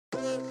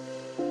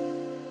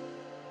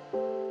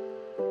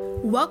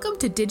Welcome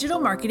to Digital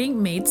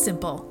Marketing Made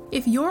Simple.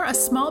 If you're a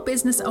small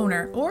business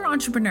owner or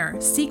entrepreneur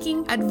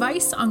seeking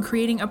advice on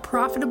creating a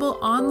profitable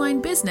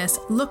online business,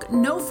 look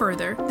no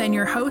further than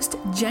your host,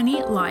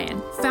 Jenny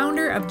Lyon,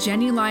 founder of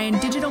Jenny Lyon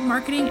Digital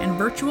Marketing and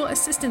Virtual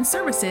Assistant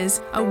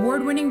Services,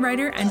 award-winning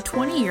writer and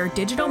 20-year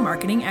digital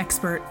marketing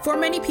expert. For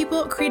many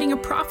people, creating a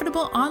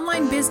profitable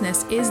online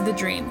business is the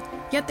dream,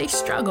 yet they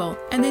struggle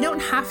and they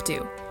don't have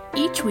to.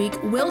 Each week,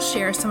 we'll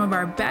share some of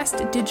our best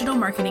digital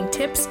marketing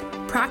tips,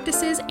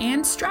 practices,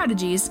 and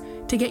strategies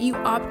to get you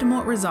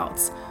optimal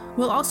results.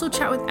 We'll also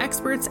chat with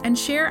experts and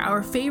share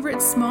our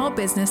favorite small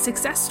business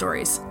success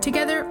stories.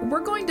 Together,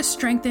 we're going to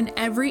strengthen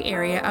every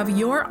area of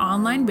your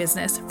online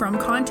business, from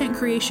content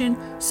creation,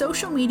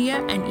 social media,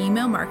 and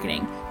email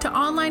marketing, to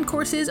online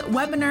courses,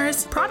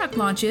 webinars, product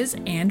launches,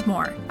 and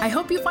more. I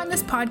hope you find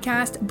this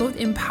podcast both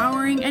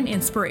empowering and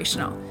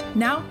inspirational.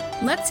 Now,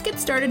 let's get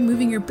started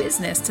moving your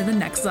business to the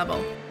next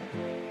level.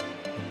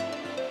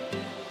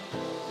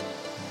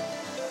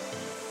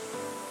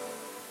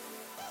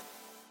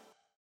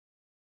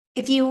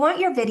 If you want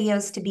your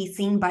videos to be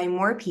seen by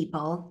more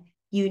people,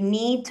 you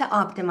need to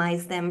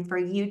optimize them for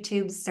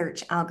YouTube's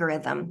search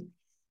algorithm.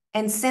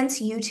 And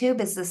since YouTube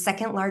is the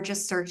second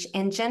largest search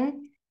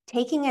engine,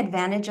 taking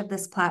advantage of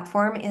this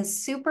platform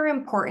is super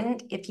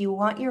important if you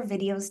want your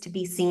videos to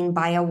be seen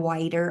by a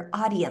wider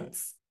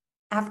audience.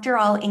 After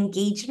all,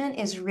 engagement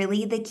is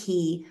really the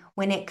key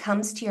when it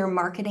comes to your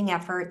marketing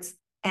efforts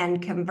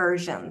and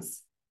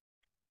conversions.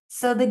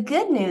 So the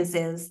good news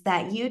is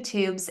that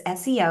YouTube's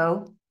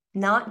SEO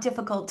not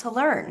difficult to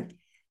learn.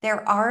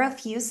 There are a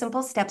few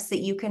simple steps that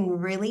you can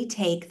really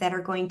take that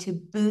are going to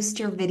boost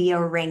your video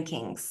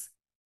rankings.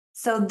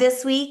 So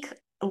this week,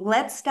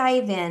 let's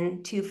dive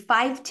into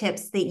 5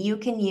 tips that you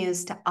can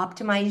use to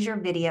optimize your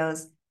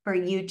videos for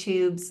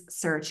YouTube's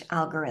search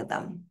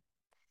algorithm.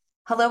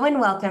 Hello and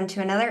welcome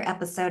to another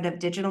episode of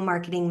Digital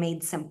Marketing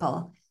Made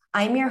Simple.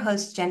 I'm your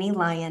host, Jenny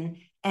Lyon,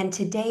 and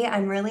today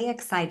I'm really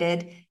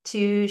excited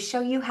to show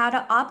you how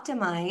to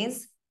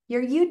optimize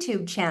your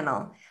YouTube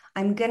channel.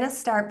 I'm going to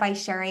start by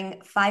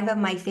sharing 5 of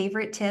my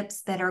favorite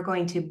tips that are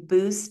going to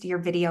boost your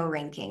video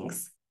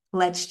rankings.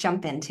 Let's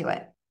jump into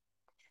it.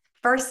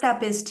 First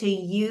up is to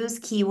use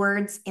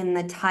keywords in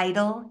the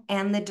title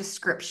and the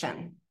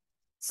description.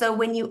 So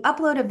when you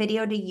upload a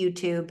video to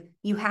YouTube,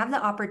 you have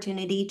the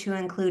opportunity to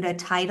include a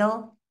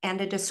title and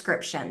a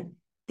description.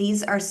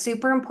 These are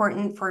super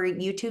important for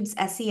YouTube's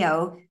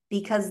SEO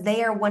because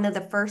they are one of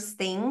the first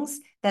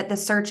things that the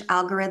search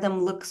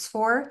algorithm looks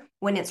for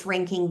when it's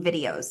ranking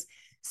videos.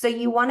 So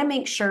you want to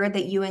make sure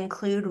that you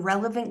include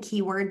relevant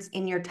keywords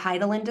in your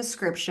title and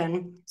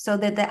description so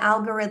that the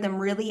algorithm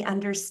really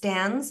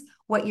understands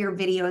what your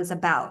video is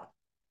about.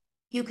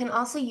 You can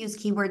also use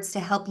keywords to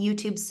help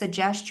YouTube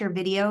suggest your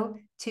video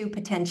to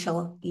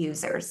potential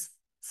users.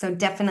 So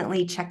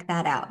definitely check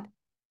that out.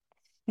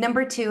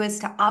 Number 2 is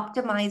to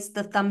optimize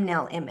the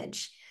thumbnail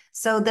image.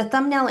 So the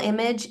thumbnail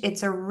image,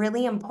 it's a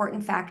really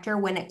important factor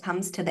when it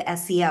comes to the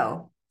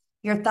SEO.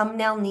 Your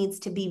thumbnail needs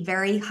to be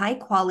very high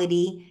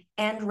quality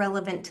and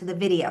relevant to the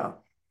video.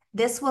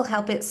 This will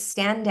help it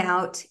stand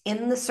out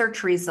in the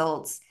search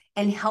results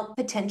and help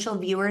potential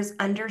viewers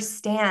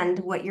understand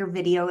what your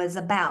video is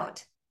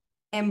about.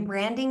 And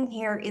branding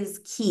here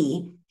is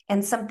key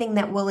and something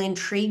that will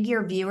intrigue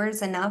your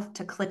viewers enough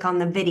to click on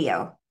the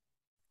video.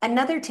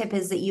 Another tip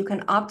is that you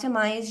can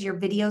optimize your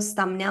video's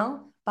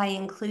thumbnail by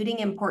including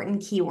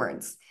important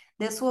keywords.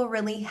 This will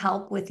really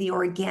help with the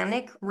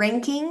organic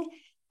ranking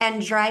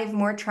and drive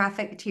more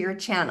traffic to your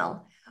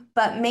channel.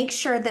 But make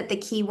sure that the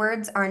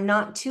keywords are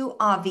not too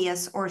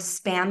obvious or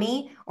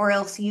spammy, or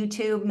else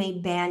YouTube may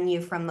ban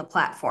you from the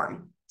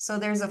platform. So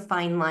there's a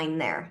fine line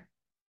there.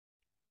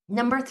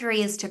 Number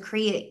 3 is to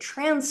create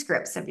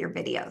transcripts of your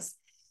videos.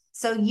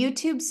 So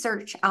YouTube's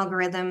search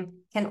algorithm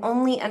can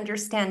only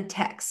understand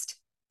text.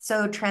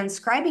 So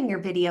transcribing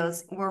your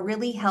videos will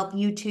really help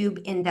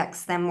YouTube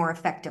index them more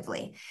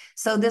effectively.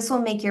 So this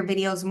will make your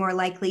videos more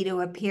likely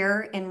to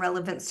appear in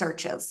relevant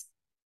searches.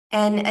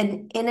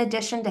 And in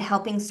addition to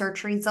helping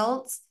search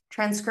results,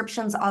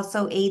 transcriptions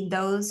also aid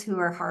those who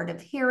are hard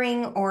of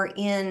hearing or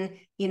in,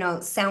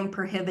 sound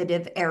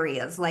prohibitive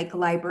areas like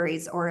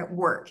libraries or at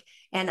work,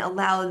 and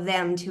allow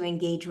them to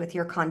engage with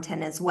your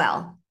content as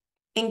well.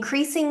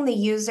 Increasing the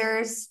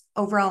user's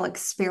overall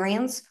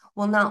experience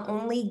will not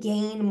only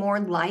gain more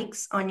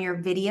likes on your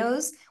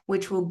videos,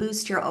 which will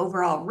boost your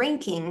overall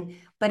ranking,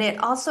 but it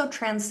also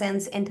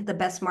transcends into the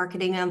best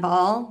marketing of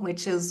all,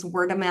 which is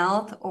word of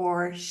mouth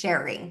or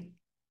sharing.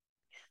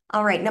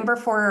 All right, number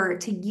 4,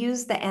 to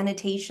use the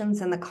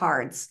annotations and the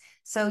cards.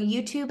 So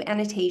YouTube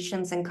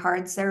annotations and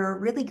cards, they're a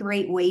really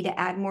great way to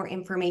add more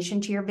information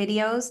to your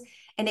videos,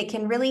 and it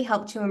can really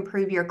help to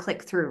improve your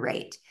click-through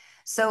rate.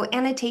 So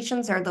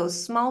annotations are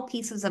those small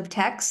pieces of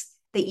text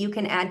that you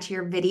can add to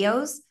your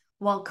videos,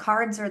 while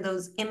cards are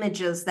those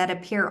images that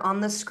appear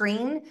on the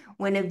screen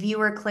when a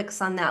viewer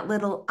clicks on that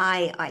little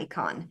eye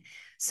icon.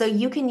 So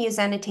you can use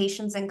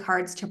annotations and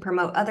cards to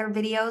promote other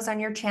videos on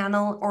your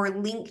channel or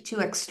link to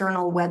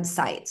external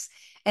websites.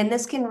 And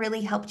this can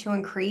really help to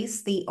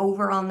increase the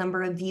overall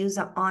number of views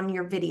on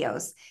your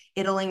videos.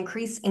 It'll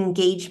increase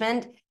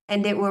engagement,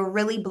 and it will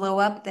really blow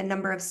up the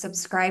number of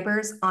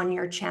subscribers on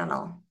your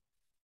channel.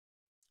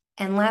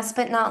 And last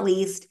but not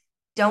least,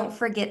 don't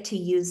forget to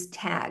use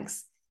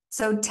tags.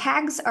 So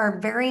tags are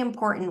very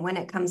important when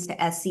it comes to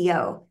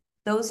SEO.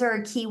 Those are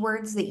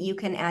keywords that you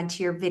can add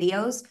to your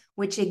videos,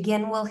 which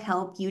again will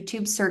help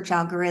YouTube search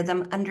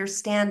algorithm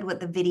understand what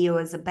the video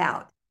is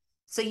about.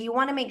 So you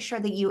want to make sure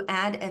that you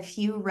add a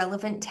few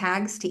relevant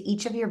tags to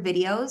each of your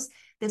videos.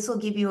 This will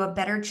give you a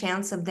better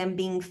chance of them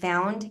being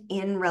found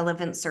in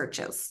relevant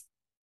searches.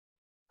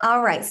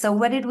 All right, so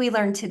what did we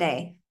learn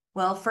today?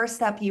 Well,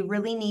 first up, you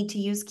really need to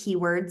use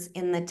keywords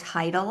in the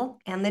title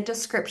and the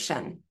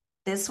description.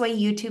 This way,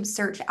 YouTube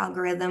search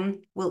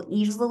algorithm will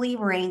easily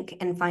rank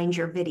and find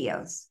your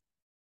videos.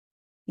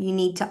 You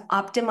need to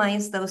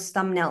optimize those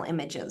thumbnail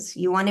images.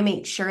 You want to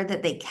make sure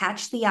that they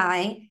catch the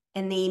eye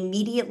and they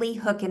immediately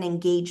hook and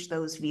engage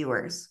those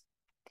viewers.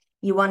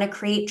 You want to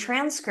create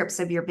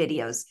transcripts of your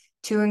videos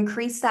to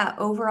increase that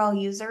overall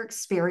user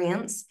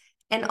experience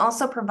and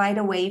also provide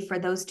a way for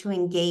those to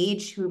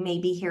engage who may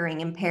be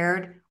hearing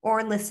impaired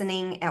or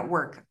listening at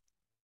work.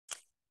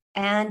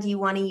 And you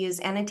want to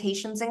use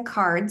annotations and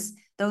cards.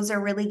 Those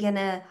are really going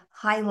to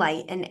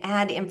highlight and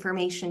add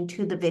information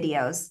to the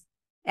videos.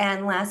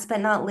 And last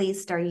but not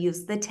least,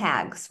 use the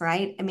tags,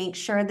 right? And make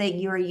sure that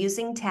you're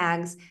using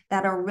tags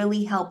that'll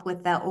really help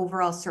with the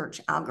overall search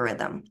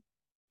algorithm.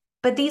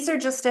 But these are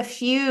just a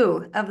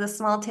few of the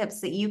small tips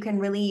that you can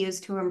really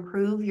use to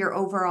improve your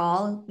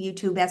overall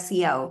YouTube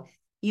SEO.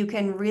 You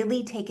can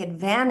really take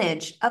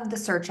advantage of the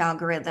search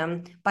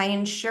algorithm by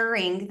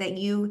ensuring that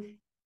you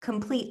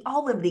complete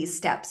all of these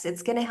steps.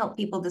 It's going to help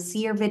people to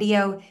see your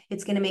video.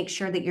 It's going to make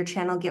sure that your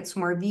channel gets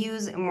more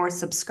views and more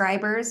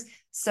subscribers.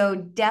 So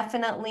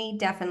definitely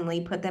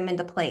put them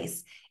into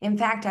place. In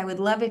fact, I would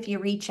love if you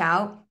reach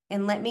out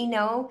and let me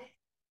know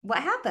what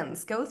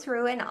happens. Go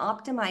through and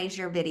optimize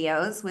your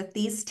videos with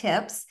these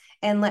tips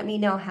and let me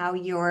know how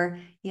your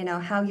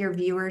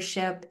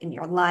viewership and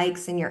your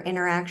likes and your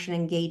interaction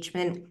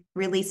engagement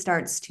really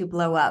starts to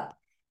blow up.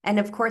 And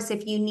of course,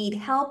 if you need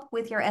help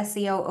with your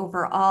SEO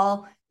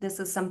overall, this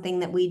is something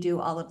that we do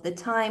all of the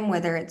time,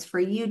 whether it's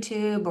for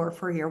YouTube or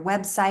for your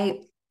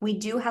website. We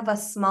do have a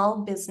small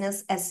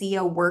business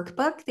SEO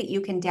workbook that you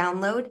can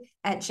download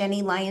at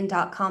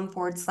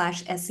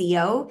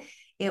jennylyon.com/SEO.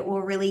 It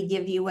will really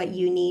give you what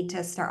you need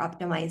to start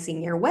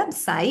optimizing your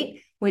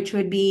website, which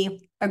would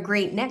be a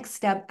great next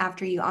step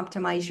after you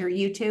optimize your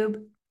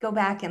YouTube. Go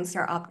back and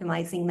start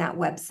optimizing that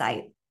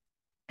website.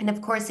 And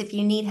of course, if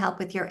you need help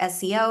with your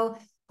SEO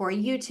for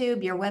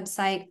YouTube, your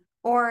website,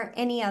 or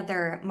any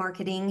other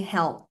marketing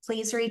help,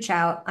 please reach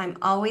out. I'm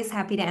always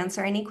happy to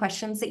answer any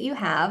questions that you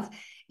have.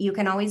 You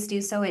can always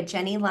do so at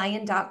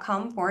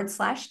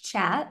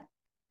jennylyon.com/chat.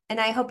 And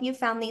I hope you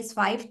found these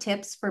 5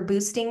 tips for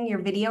boosting your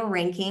video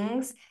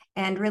rankings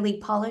and really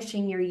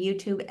polishing your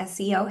YouTube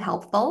SEO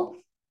helpful.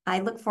 I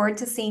look forward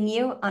to seeing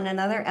you on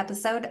another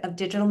episode of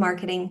Digital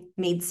Marketing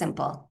Made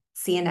Simple.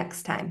 See you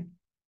next time.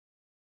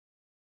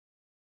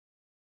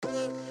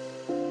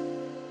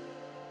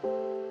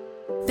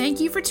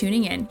 Thank you for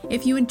tuning in.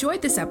 If you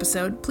enjoyed this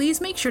episode,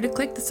 please make sure to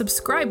click the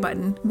subscribe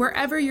button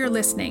wherever you're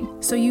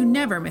listening so you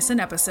never miss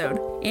an episode.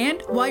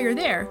 And while you're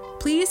there,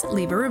 please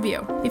leave a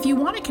review. If you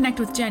want to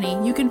connect with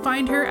Jenny, you can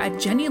find her at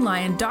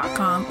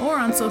jennylyon.com or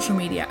on social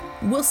media.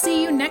 We'll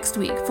see you next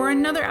week for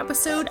another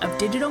episode of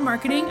Digital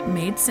Marketing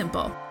Made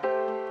Simple.